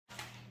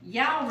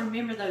Y'all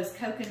remember those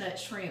coconut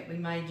shrimp we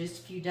made just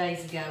a few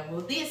days ago? Well,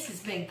 this has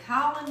been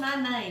calling my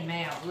name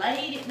out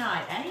late at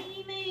night.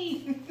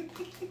 Amy!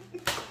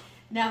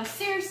 Now,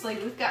 seriously,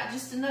 we've got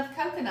just enough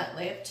coconut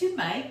left to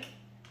make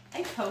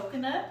a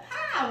coconut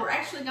pie. We're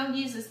actually going to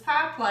use this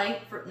pie plate,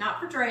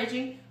 not for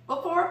dredging,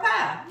 but for a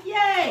pie.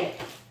 Yay!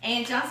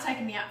 And John's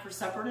taking me out for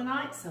supper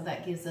tonight, so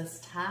that gives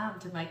us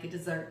time to make a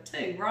dessert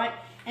too, right?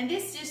 And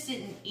this just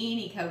isn't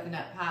any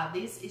coconut pie.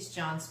 This is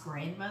John's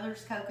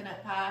grandmother's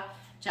coconut pie.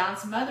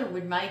 John's mother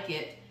would make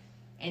it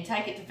and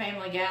take it to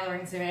family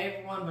gatherings, and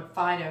everyone would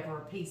fight over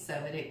a piece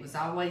of it. It was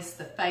always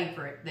the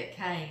favorite that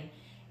came.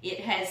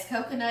 It has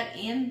coconut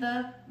in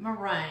the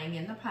meringue,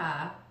 in the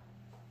pie,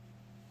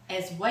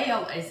 as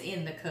well as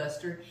in the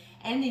custard,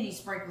 and then you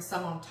sprinkle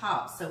some on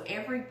top. So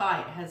every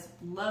bite has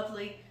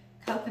lovely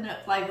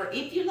coconut flavor,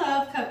 if you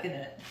love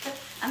coconut.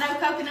 I know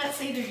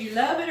coconuts, either you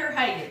love it or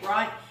hate it,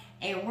 right?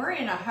 And we're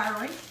in a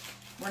hurry.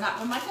 We're not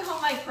gonna make a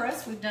homemade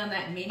crust. We've done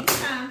that many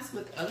times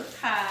with other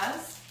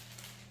pies.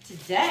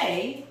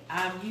 Today,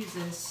 I'm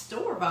using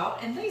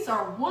store-bought, and these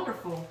are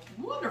wonderful,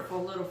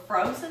 wonderful little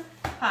frozen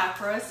pie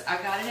crusts.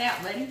 I got it out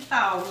and let it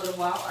thaw a little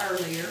while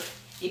earlier.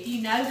 If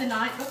you know the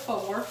night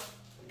before,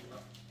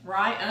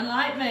 right,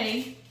 unlike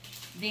me,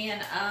 then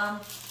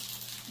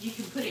you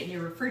can put it in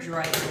your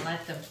refrigerator and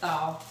let them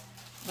thaw.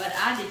 But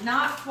I did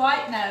not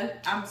quite know.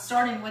 I'm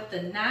starting with the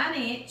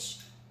 9-inch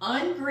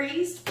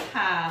ungreased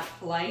pie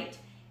plate,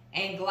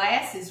 and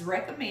glass is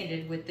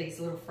recommended with these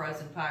little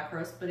frozen pie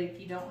crusts, but if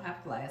you don't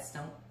have glass,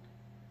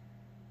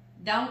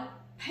 don't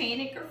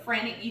panic or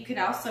frantic. You could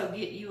also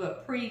get you a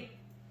pre-made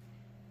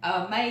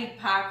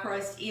pie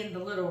crust in the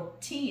little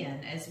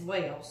tin as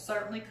well.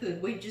 Certainly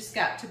could. We've just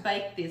got to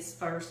bake this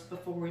first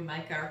before we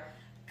make our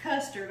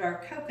custard,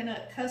 our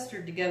coconut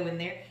custard to go in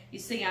there. You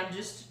see, I'm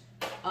just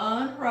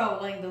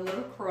unrolling the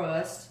little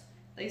crust.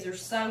 These are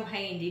so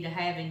handy to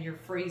have in your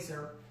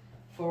freezer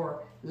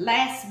for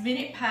last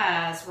minute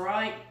pies,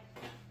 right?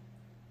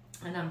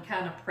 And I'm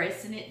kind of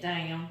pressing it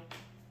down.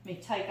 Let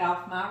me take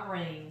off my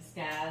rings,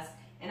 guys.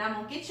 And I'm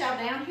gonna get y'all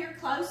down here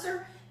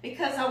closer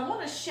because I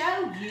wanna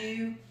show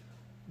you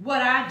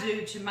what I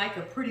do to make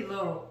a pretty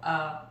little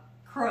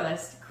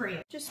crust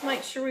cream. Just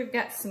make sure we've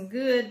got some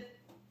good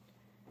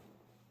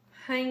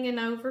hanging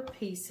over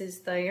pieces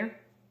there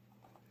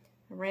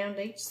around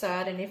each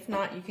side, and if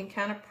not, you can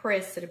kind of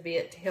press it a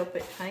bit to help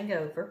it hang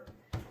over,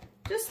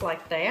 just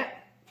like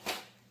that.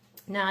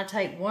 Now I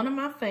take one of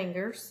my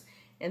fingers,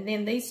 and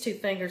then these two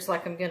fingers,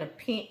 like I'm gonna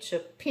pinch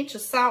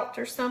of salt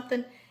or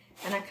something,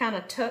 and I kind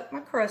of tuck my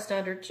crust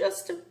under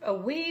just a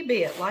wee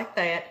bit like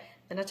that.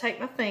 Then I take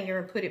my finger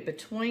and put it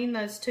between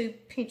those two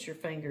pincher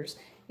fingers.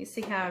 You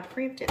see how I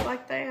crimped it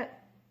like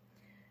that?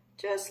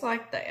 Just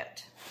like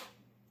that.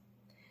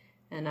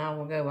 And I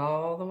will go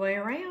all the way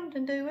around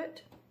and do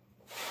it.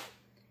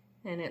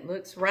 And it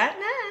looks right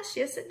nice.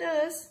 Yes, it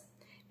does.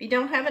 If you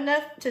don't have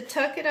enough to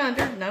tuck it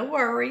under, no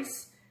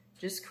worries.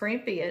 Just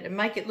crimp it and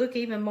make it look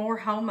even more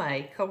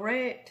homemade,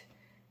 correct?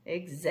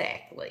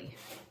 Exactly.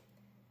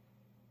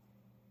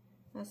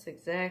 That's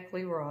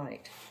exactly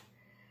right.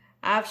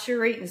 I've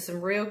sure eaten some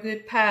real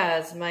good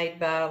pies made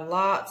by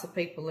lots of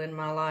people in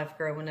my life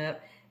growing up,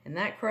 and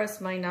that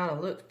crust may not have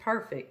looked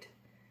perfect,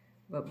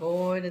 but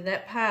boy, did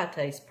that pie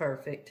taste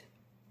perfect.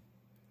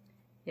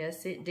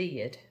 Yes, it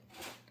did.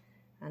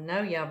 I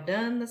know y'all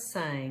done the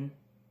same.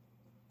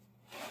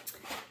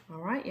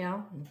 All right,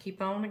 y'all,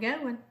 keep on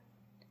going.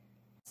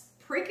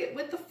 Prick it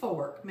with the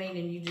fork,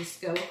 meaning you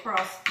just go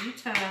across a few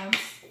times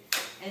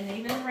and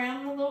even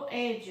around the little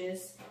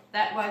edges.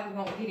 That way we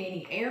won't get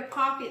any air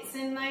pockets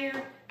in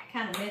there,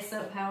 kind of mess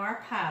up how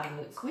our pie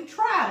looks. We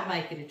try to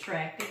make it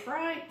attractive,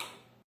 right?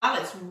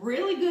 While it's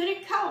really good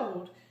and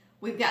cold,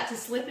 we've got to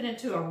slip it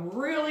into a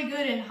really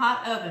good and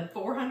hot oven,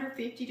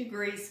 450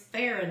 degrees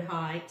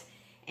Fahrenheit,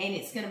 and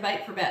it's going to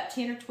bake for about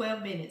 10 or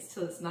 12 minutes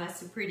till it's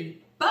nice and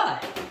pretty.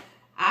 But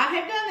I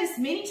have done this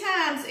many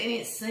times, and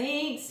it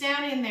sinks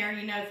down in there,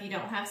 you know, if you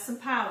don't have some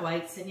pie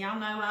weights, and y'all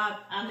know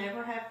I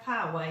never have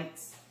pie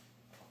weights.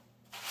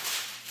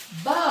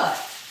 But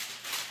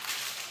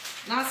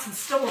not some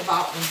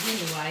store-bought ones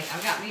anyway.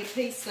 I got me a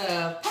piece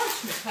of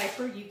parchment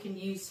paper. You can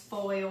use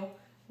foil,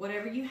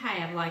 whatever you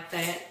have like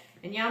that.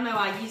 And y'all know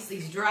I use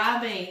these dry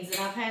beans, and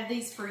I've had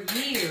these for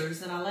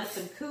years, and I let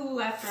them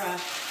cool after I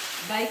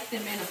bake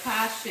them in a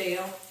pie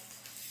shell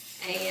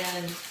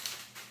and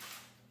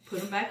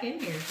put them back in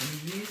here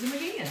and use them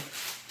again.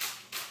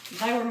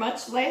 They were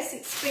much less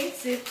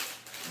expensive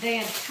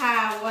than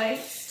pie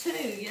weights too.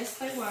 Yes,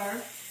 they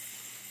were.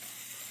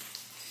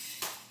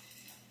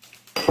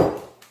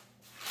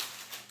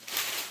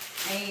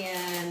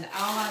 And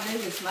all I do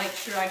is make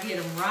sure I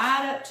get them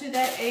right up to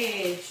that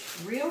edge,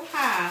 real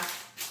high,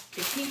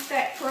 to keep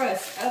that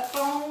crust up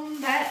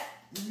on that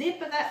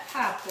lip of that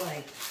pie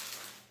plate.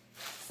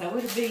 So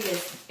it'll be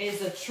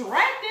as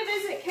attractive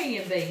as it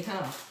can be,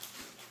 huh?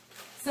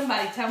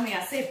 Somebody told me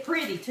I said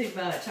pretty too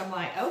much. I'm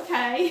like,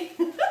 okay.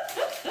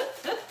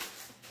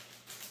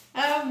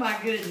 Oh my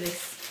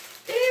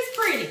goodness. It is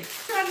pretty.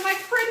 Trying to make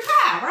a pretty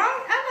pie,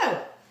 right? I know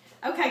it.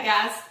 Okay,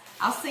 guys.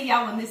 I'll see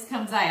y'all when this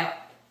comes out.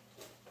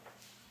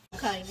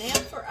 Okay, now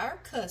for our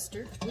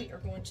custard, we are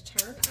going to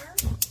turn our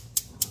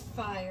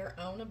fire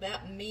on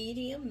about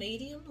medium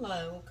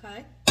low,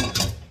 okay?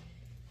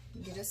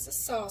 Get us a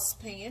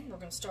saucepan. We're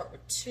going to start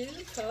with 2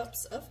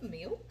 cups of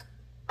milk.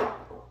 1,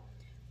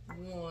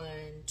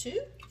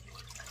 2.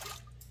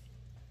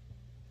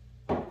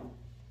 And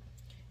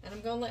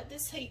I'm going to let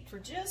this heat for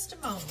just a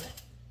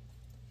moment.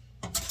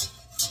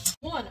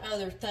 One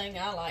other thing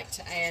I like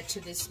to add to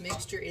this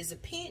mixture is a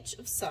pinch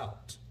of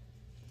salt.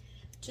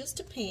 Just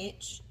a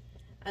pinch.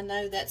 I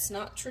know that's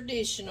not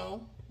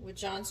traditional with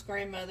John's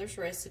grandmother's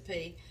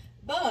recipe,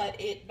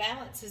 but it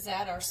balances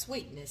out our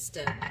sweetness,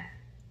 doesn't it?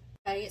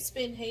 Okay, it's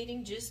been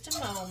heating just a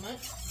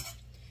moment.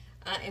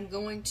 I am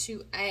going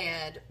to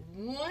add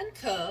 1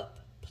 cup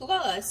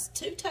plus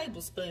 2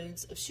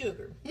 tablespoons of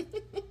sugar.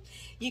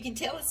 You can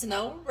tell it's an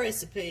old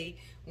recipe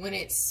when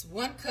it's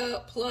 1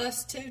 cup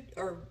plus 2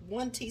 or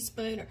 1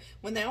 teaspoon, or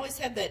when they always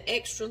have that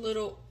extra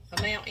little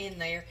amount in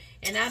there.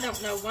 And I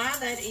don't know why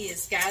that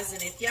is, guys,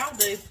 and if y'all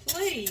do,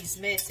 please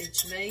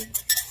message me,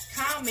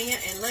 comment,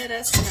 and let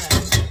us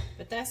know.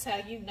 But that's how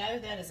you know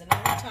that is an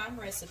old-time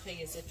recipe,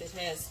 is if it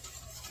has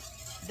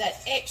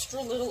that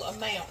extra little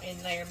amount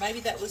in there. Maybe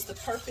that was the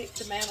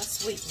perfect amount of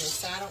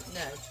sweetness, I don't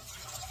know.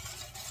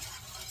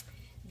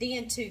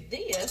 Then to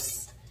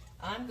this,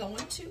 I'm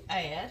going to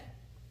add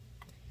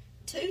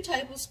 2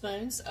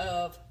 tablespoons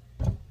of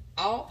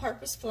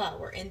all-purpose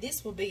flour, and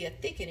this will be a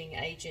thickening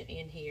agent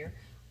in here.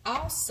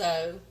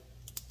 Also,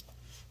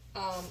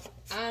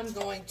 I'm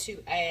going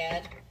to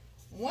add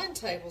 1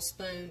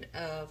 tablespoon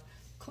of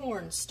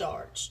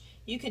cornstarch.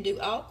 You can do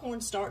all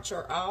cornstarch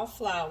or all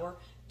flour.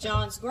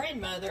 John's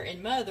grandmother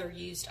and mother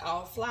used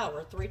all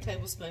flour, 3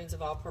 tablespoons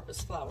of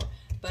all-purpose flour.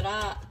 But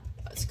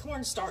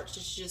cornstarch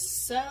is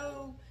just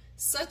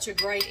such a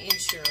great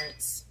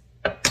insurance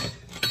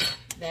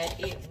that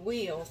it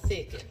will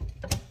thicken.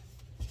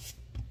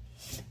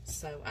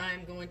 So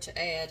I'm going to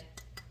add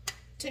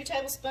 2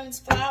 tablespoons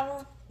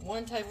flour,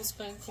 1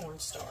 tablespoon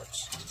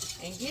cornstarch,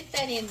 and get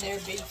that in there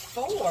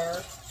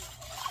before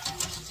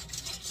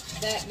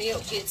that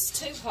milk gets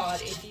too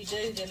hot. If you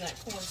do, then that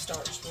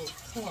cornstarch will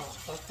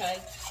clump,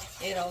 okay?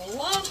 It'll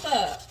lump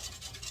up,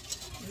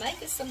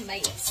 make us a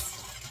mess.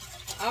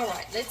 All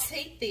right, let's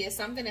heat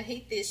this. I'm going to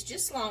heat this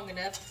just long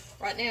enough.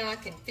 Right now I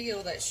can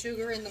feel that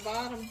sugar in the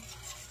bottom.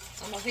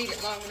 I'm going to heat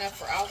it long enough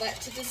for all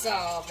that to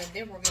dissolve, and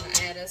then we're going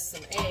to add us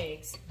some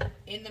eggs.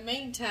 In the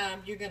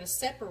meantime, you're going to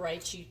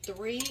separate you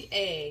 3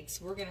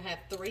 eggs. We're going to have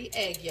 3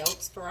 egg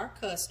yolks for our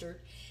custard.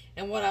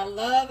 And what I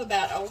love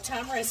about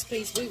old-time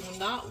recipes, we will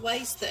not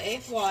waste the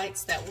egg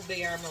whites. That will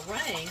be our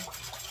meringue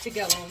to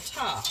go on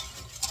top.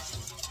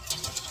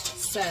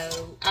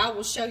 So I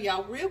will show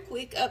y'all real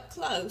quick up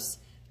close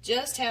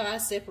just how I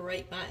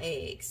separate my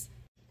eggs.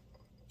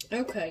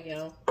 Okay,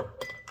 y'all.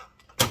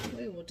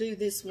 We will do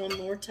this one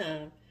more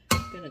time.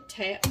 I'm going to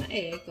tap my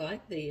egg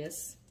like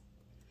this.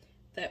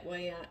 That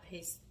way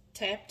he's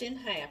tapped in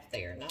half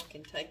there, and I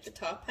can take the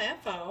top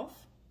half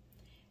off.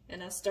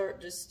 And I start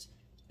just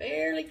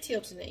barely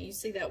tilting it. You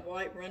see that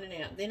white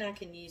running out. Then I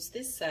can use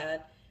this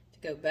side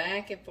to go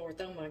back and forth.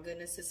 Oh my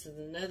goodness, this is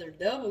another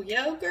double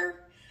yolker.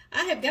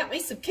 I have got me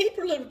some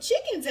keeper little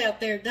chickens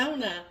out there,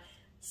 don't I?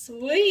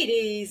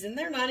 Sweeties, and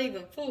they're not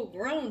even full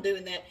grown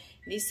doing that.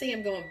 And you see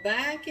I'm going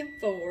back and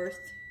forth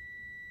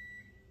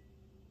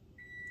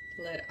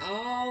to let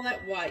all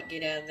that white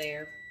get out of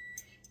there.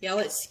 Y'all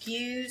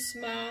excuse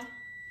my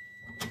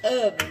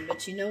oven,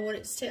 but you know what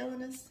it's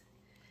telling us?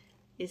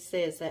 It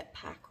says that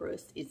pie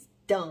crust is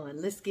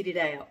done. Let's get it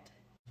out.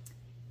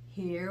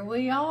 Here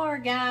we are,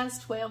 guys,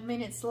 12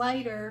 minutes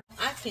later.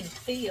 I can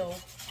feel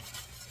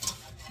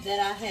that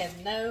I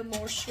have no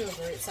more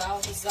sugar. It's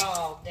all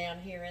dissolved down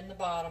here in the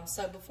bottom.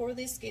 So before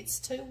this gets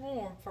too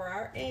warm for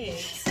our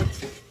eggs,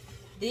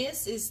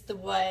 this is the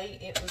way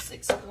it was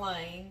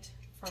explained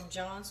from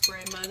John's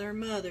grandmother and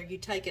mother. You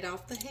take it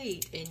off the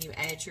heat and you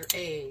add your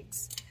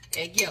eggs,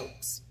 egg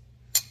yolks.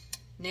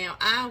 Now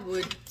I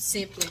would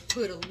simply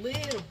put a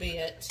little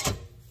bit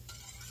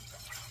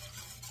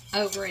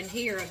over in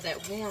here of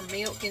that warm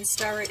milk and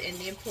stir it and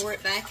then pour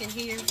it back in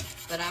here,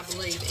 but I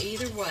believe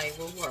either way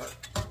will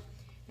work.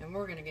 And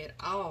we're going to get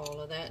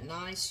all of that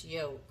nice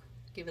yolk.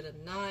 Give it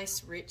a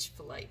nice rich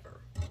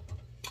flavor.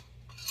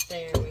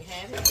 There we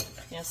have it.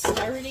 Now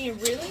stir it in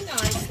really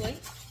nicely.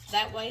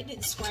 That way it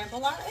didn't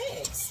scramble our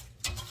eggs.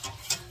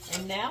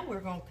 And now we're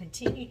going to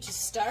continue to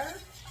stir.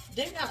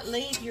 Do not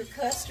leave your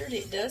custard.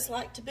 It does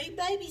like to be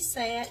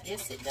babysat.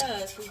 Yes, it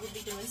does. We will be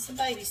doing some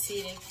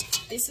babysitting.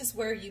 This is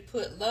where you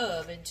put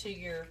love into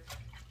your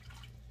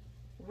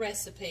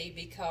recipe,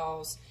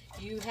 because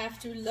you have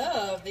to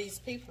love these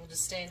people to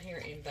stand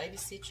here and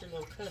babysit your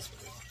little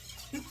custard.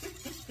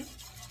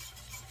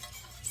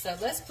 So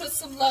let's put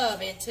some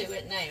love into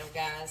it now,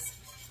 guys.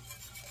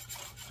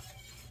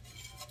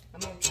 I'm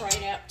going to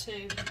trade out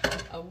to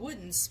a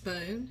wooden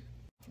spoon.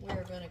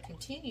 We're going to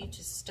continue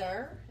to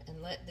stir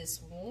and let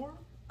this warm.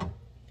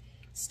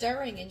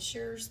 Stirring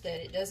ensures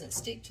that it doesn't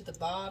stick to the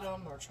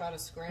bottom or try to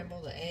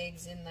scramble the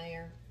eggs in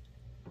there.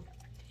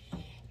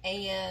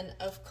 And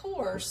of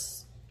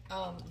course,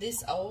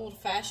 This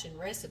old-fashioned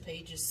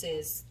recipe just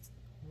says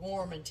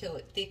warm until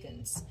it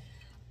thickens.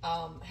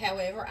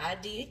 However, I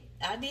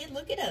did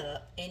look it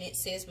up, and it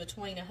says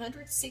between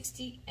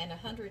 160 and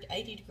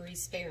 180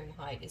 degrees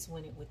Fahrenheit is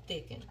when it would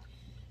thicken.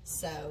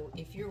 So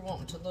if you're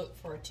wanting to look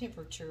for a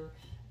temperature,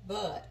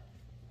 but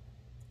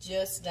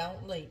just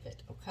don't leave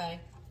it, okay?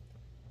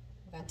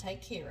 We gotta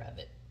take care of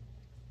it.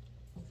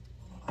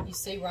 You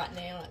see right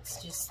now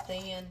it's just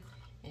thin,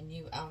 and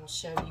I will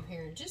show you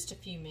here in just a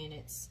few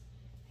minutes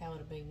how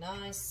it'll be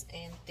nice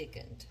and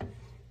thickened.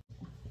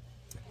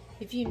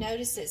 If you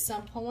notice at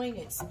some point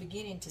it's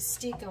beginning to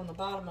stick on the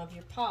bottom of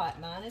your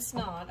pot, mine is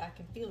not, I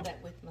can feel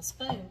that with my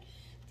spoon,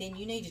 then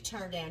you need to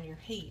turn down your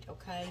heat,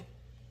 okay?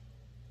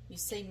 You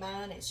see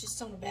mine, it's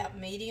just on about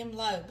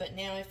medium-low, but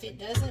now if it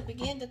doesn't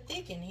begin to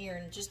thicken here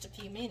in just a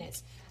few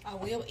minutes, I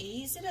will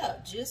ease it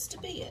up just a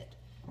bit.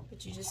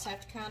 But you just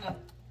have to kind of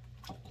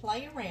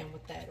play around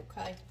with that,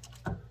 okay?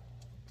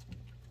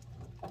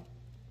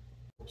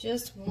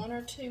 Just 1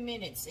 or 2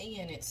 minutes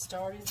in, it's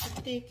starting to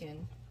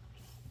thicken,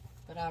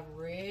 but I've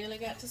really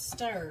got to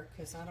stir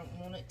because I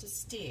don't want it to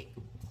stick.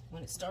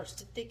 When it starts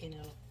to thicken,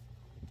 it'll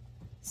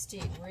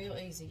stick real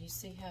easy. You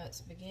see how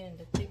it's beginning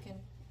to thicken?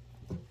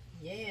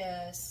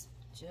 Yes,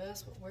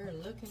 just what we're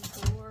looking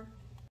for.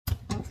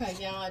 Okay,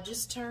 y'all, I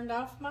just turned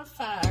off my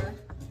fire.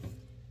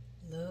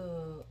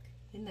 Look,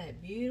 isn't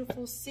that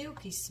beautiful,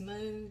 silky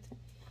smooth?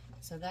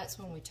 So that's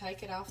when we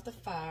take it off the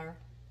fire.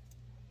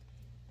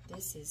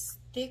 This is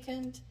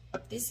thickened.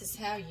 This is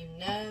how you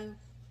know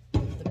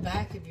the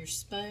back of your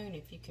spoon,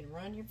 if you can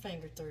run your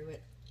finger through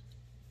it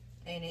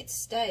and it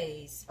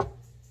stays,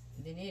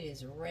 then it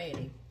is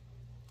ready.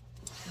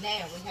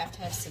 Now we have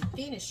to have some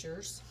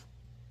finishers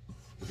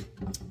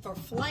for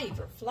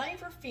flavor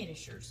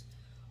finishers.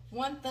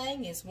 One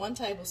thing is 1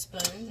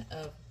 tablespoon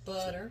of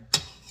butter.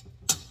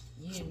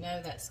 You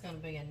know that's going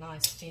to be a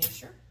nice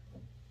finisher.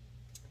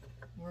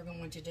 We're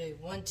going to do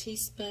 1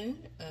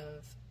 teaspoon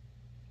of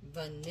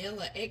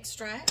vanilla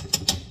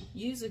extract.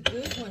 Use a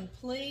good one,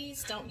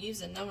 please. Don't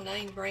use a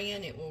no-name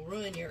brand. It will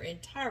ruin your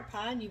entire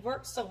pie, and you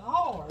worked so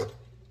hard.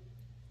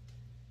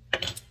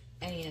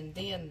 And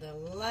then the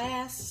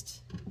last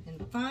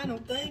and final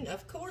thing,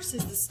 of course,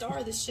 is the star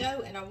of the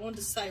show, and I wanted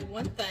to say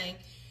one thing.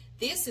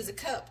 This is a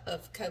cup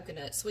of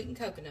coconut, sweetened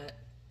coconut,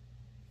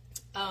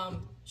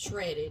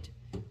 shredded,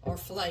 or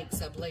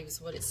flakes, I believe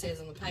is what it says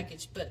on the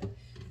package. But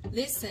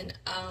listen,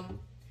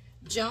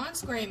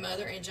 John's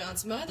grandmother and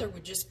John's mother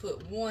would just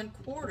put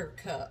 1/4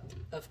 cup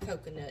of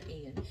coconut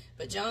in.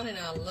 But John and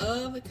I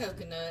love the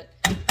coconut,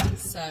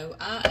 so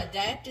I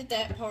adapted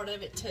that part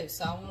of it too.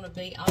 So I want to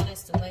be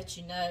honest and let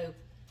you know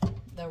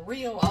the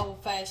real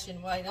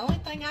old-fashioned way. The only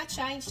thing I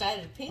changed, I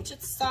added a pinch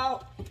of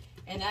salt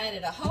and I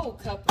added a whole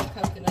cup of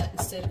coconut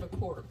instead of a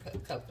 1/4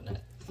 cup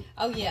coconut.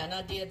 Oh yeah, and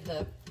I did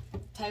the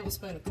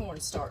tablespoon of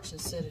cornstarch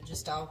instead of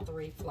just all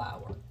 3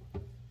 flour.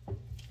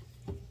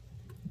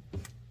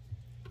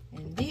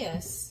 And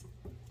this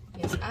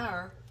is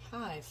our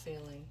pie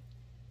filling.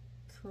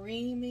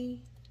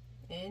 Creamy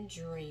and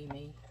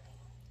dreamy,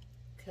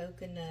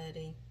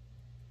 coconutty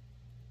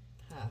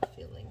pie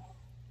filling.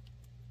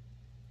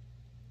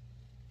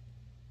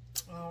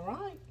 All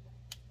right,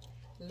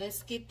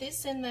 let's get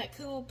this in that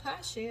cool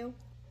pie shell.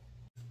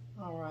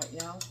 All right,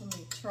 y'all, let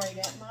me trade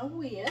out my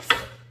whisk.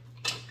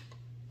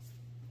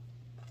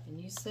 And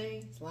you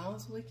see, as long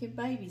as we can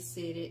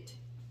babysit it,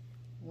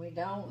 we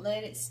don't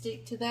let it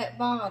stick to that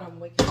bottom,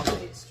 we can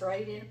put it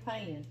straight in a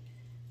pan.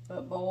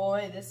 But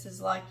boy, this is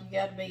like you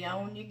got to be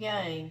on your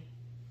game.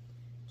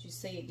 But you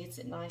see, it gets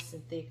it nice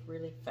and thick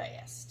really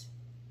fast.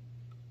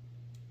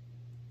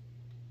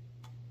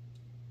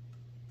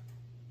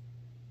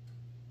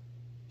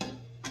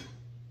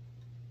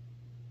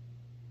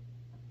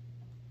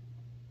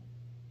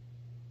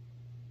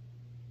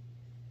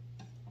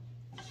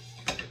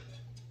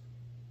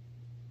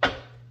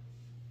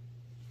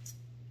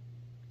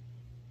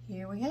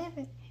 Here we have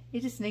it.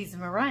 It just needs a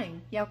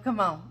meringue. Y'all come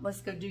on,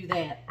 let's go do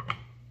that.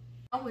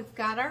 Oh, we've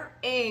got our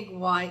egg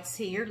whites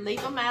here.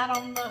 Leave them out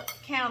on the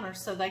counter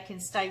so they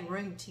can stay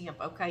room temp,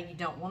 okay? You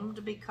don't want them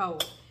to be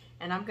cold.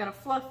 And I'm gonna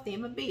fluff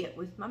them a bit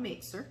with my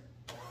mixer.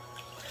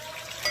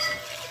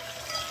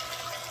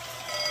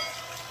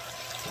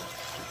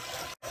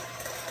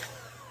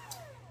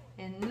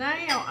 And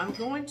now I'm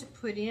going to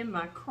put in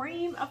my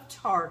cream of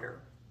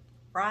tartar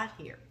right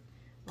here.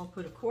 I'm gonna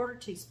put a 1/4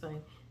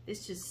 teaspoon.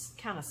 This just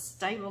kind of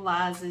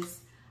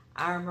stabilizes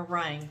our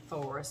meringue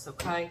for us,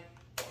 okay?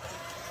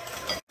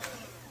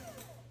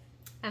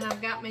 And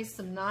I've got me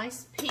some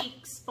nice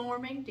peaks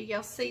forming. Do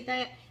y'all see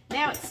that?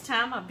 Now it's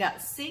time. I've got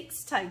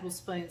 6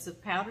 tablespoons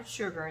of powdered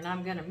sugar, and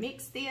I'm gonna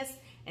mix this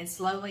and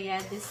slowly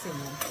add this in.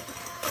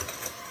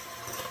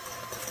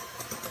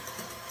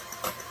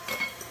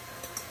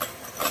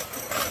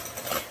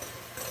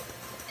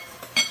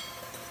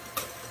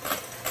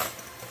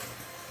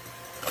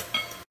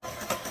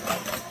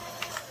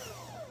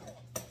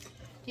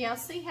 Y'all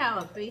see how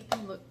I beat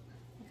them? Look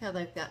how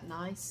they've got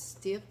nice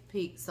stiff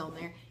peaks on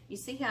there. You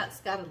see how it's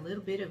got a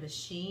little bit of a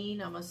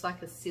sheen, almost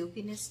like a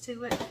silkiness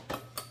to it?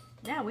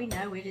 Now we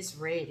know it is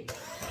ready.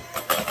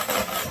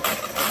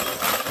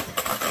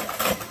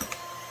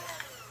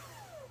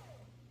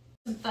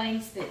 Some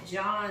things that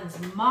John's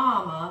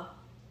mama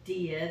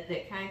did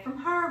that came from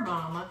her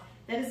mama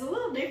that is a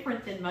little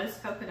different than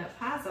most coconut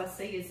pies I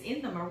see is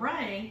in the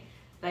meringue.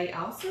 They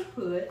also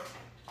put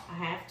a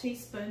 ½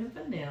 teaspoon of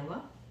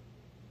vanilla.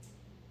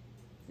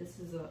 This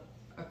is a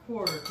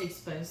 ¼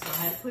 teaspoon, so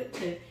I had to put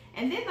 2.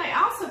 And then they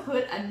also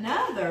put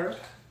another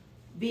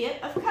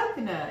bit of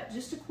coconut,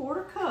 just a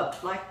 ¼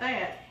 cup like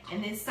that,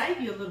 and then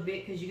save you a little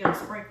bit because you're going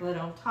to sprinkle it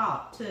on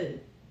top too.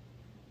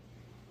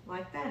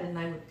 Like that, and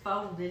they would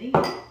fold it in.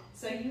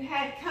 So you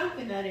had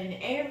coconut in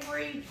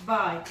every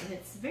bite, and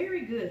it's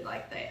very good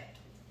like that.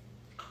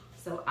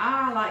 So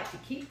I like to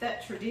keep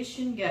that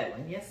tradition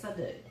going. Yes, I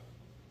do.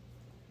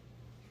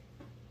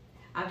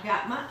 I've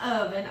got my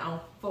oven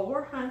on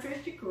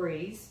 400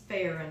 degrees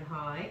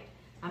Fahrenheit.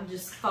 I'm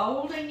just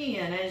folding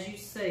in, as you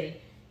see.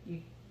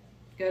 You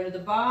go to the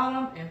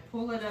bottom and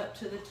pull it up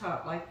to the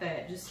top like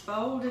that. Just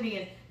fold it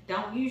in.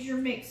 Don't use your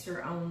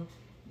mixer on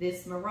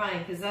this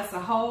meringue because that's a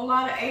whole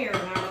lot of air in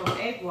our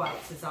little egg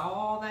whites is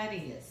all that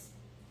is.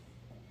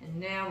 And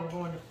now we're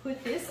going to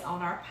put this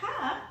on our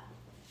pie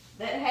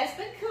that has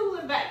been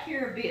cooling back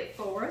here a bit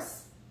for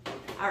us.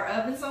 Our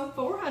oven's on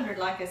 400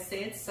 like I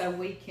said, so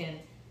we can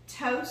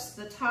toast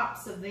the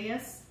tops of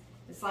this.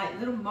 It's like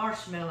little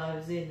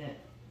marshmallows, isn't it?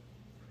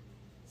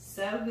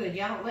 So good.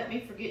 Y'all don't let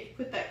me forget to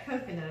put that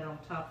coconut on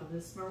top of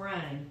this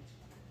meringue.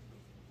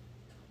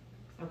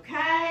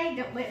 Okay,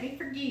 don't let me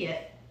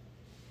forget.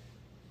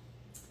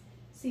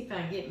 See if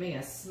I can get me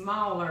a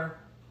smaller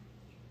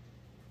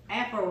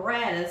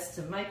apparatus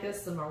to make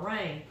us the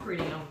meringue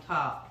pretty on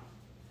top.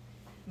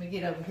 Let me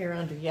get over here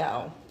under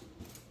y'all.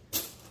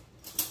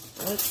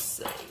 Let's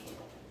see.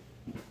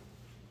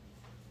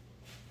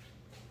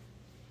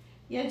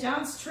 Yeah,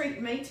 John's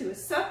treating me to a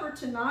supper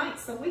tonight,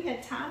 so we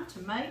had time to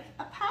make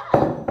a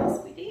pie. Yes,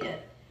 we did.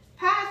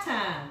 Pie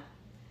time.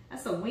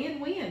 That's a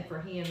win-win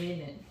for him,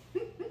 isn't it?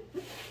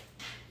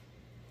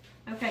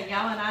 Okay,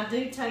 y'all, and I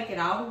do take it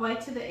all the way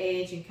to the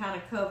edge and kind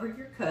of cover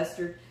your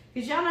custard.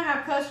 Because y'all know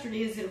how custard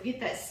is, it'll get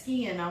that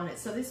skin on it,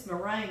 so this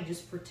meringue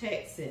just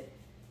protects it,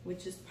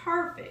 which is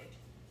perfect.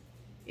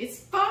 It's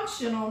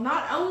functional,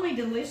 not only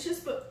delicious,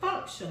 but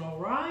functional,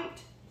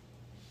 right?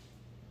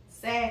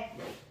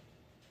 Exactly.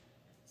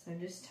 So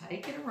just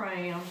take it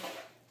around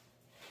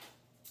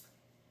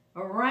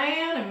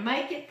and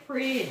make it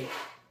pretty.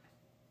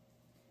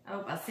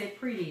 Oh, I said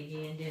pretty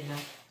again, didn't I?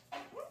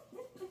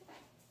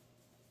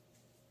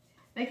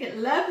 Make it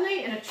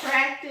lovely and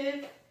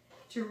attractive,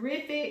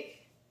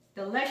 terrific,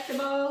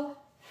 delectable,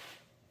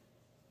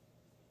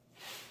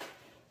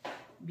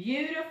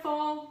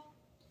 beautiful.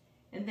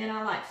 And then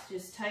I like to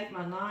just take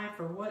my knife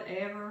or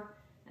whatever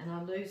and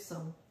I'll do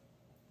some,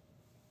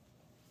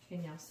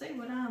 can y'all see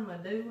what I'm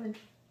doing?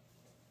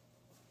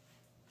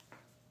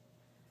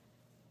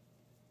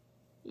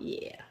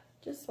 Yeah,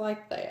 just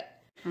like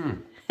that.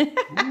 You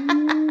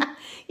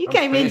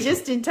came in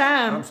just in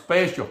time. I'm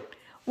special.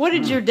 What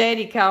did your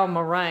daddy call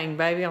meringue,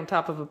 baby, on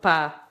top of a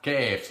pie?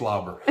 Calf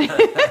slobber.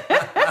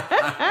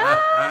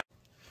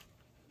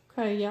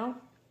 Okay, y'all.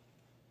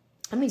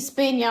 Let me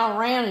spin y'all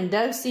around in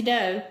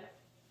do-si-do.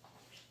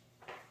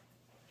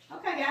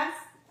 Okay, guys.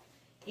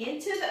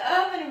 Into the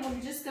oven, and we're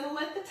just going to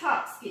let the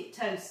tops get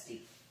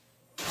toasty.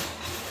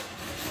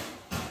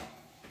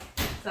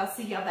 So I'll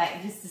see y'all back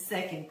in just a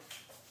second.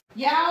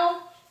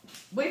 Y'all,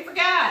 I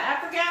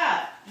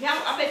forgot.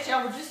 Y'all, I bet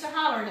y'all were just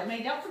hollering at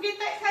me. Don't forget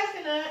that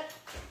coconut.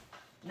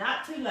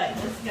 Not too late.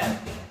 Let's go.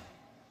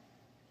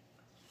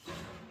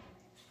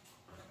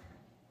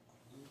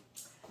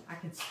 I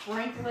can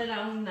sprinkle it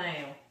on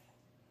now.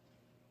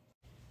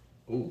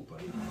 Oh,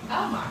 baby.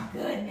 Oh my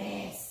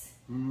goodness.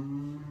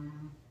 Ooh,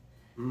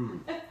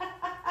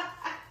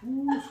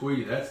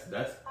 sweetie, that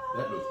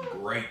looks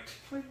great.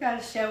 We've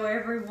got to show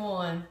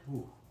everyone.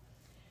 Ooh.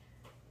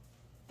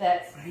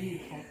 That's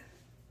beautiful.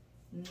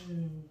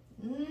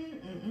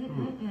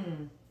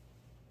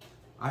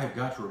 I have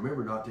got to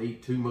remember not to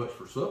eat too much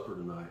for supper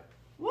tonight.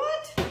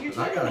 What? You're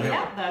taking me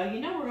out though. You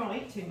know we're going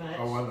to eat too much.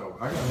 Oh, I know.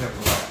 I got to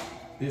have like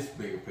this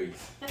big a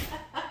piece.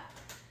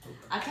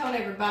 I told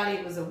everybody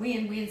it was a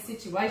win-win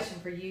situation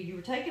for you. You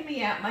were taking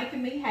me out,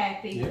 making me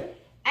happy. Yeah.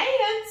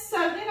 And so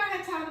then I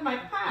had time to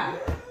make pie.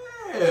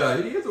 Yeah,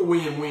 it is a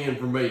win-win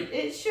for me.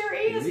 It sure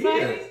is,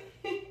 baby.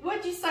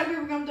 What'd you say we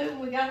were going to do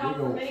when we got home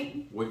from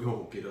eating? We're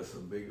going to get us a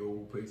big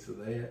old piece of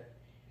that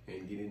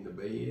and get in the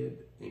bed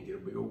and get a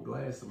big old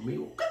glass of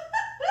milk.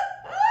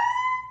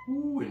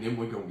 Ooh, and then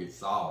we're going to get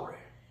sorry.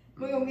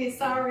 We're going to get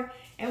sorry.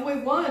 And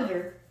we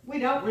wonder. We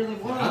don't really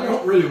wonder. I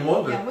don't really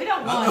wonder. Yeah, we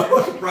don't I wonder. know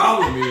what the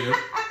problem is.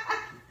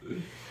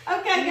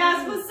 Okay,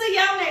 guys. We'll see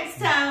y'all next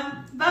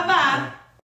time. Bye-bye.